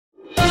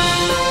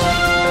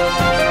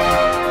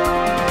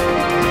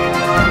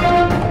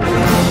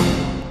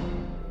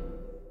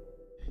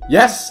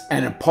Yes,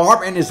 an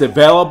apartment is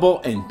available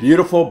in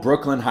beautiful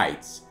Brooklyn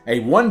Heights, a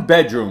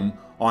one-bedroom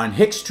on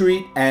Hicks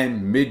Street and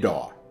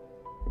Midar.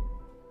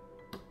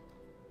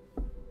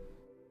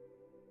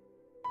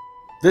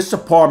 This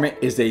apartment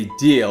is a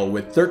deal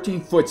with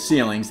 13-foot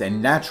ceilings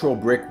and natural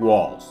brick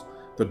walls.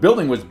 The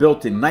building was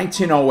built in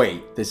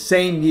 1908, the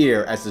same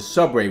year as the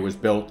subway was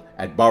built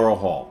at Borough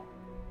Hall.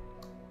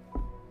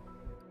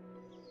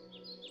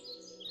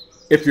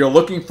 If you're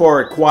looking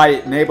for a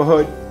quiet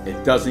neighborhood,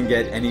 it doesn't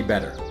get any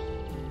better.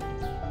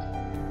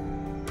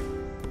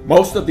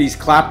 Most of these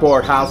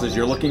clapboard houses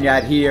you're looking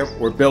at here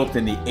were built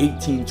in the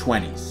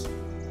 1820s.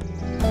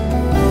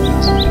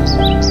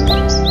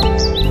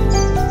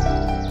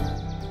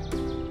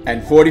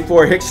 And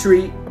 44 Hicks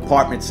Street,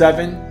 apartment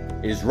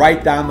 7, is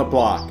right down the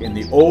block in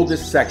the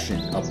oldest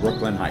section of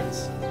Brooklyn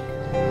Heights.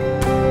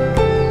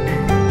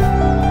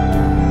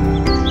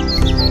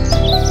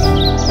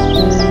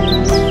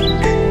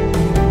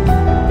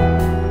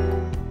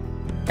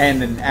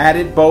 And an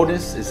added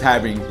bonus is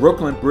having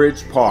Brooklyn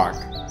Bridge Park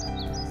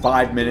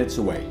 5 minutes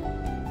away.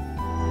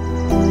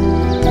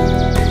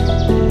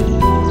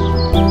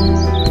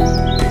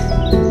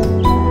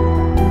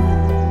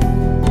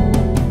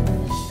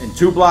 And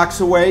 2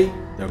 blocks away,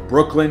 the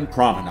Brooklyn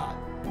Promenade.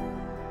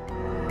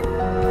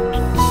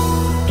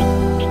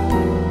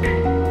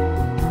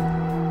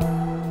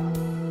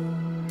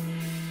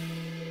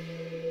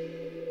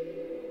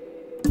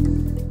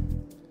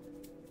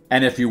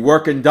 And if you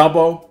work in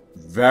Dumbo,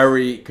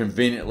 very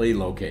conveniently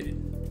located.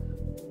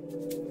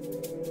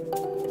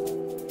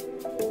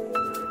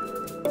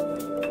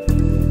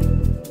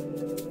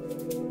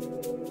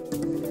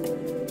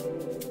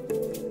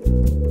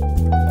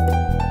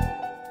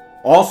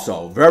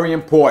 Also, very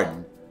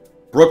important,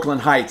 Brooklyn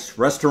Heights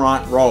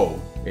Restaurant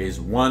Row is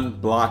 1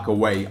 block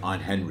away on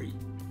Henry.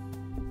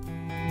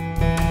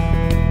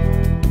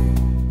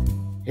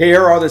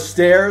 Here are the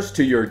stairs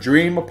to your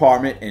dream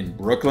apartment in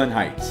Brooklyn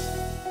Heights.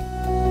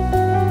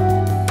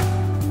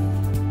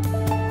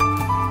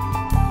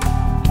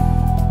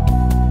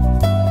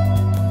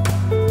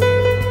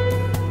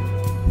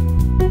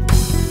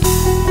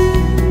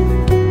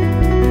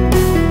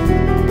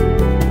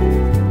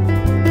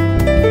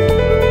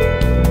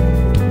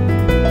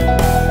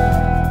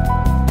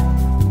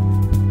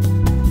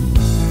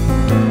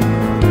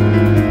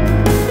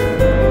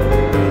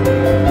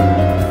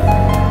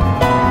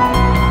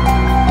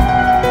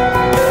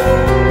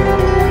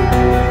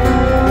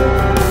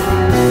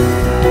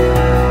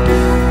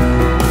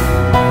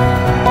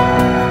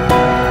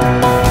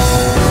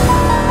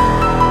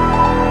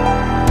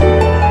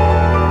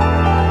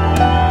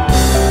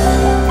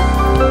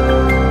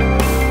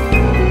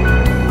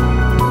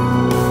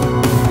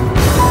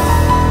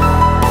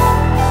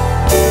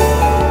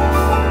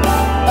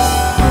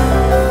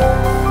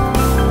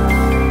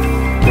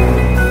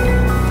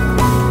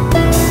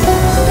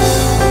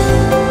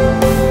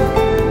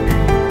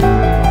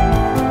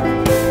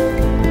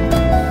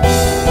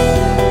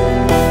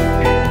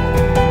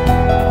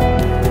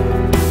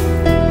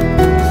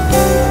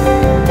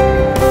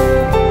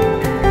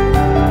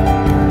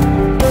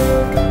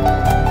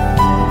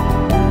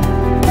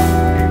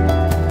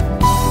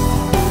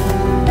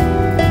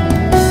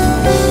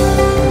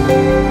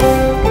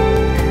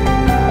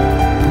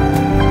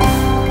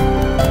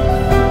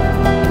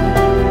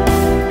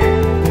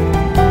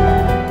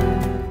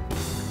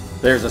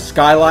 There's a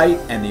skylight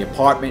and the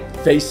apartment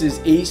faces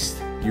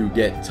east. You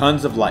get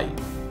tons of light.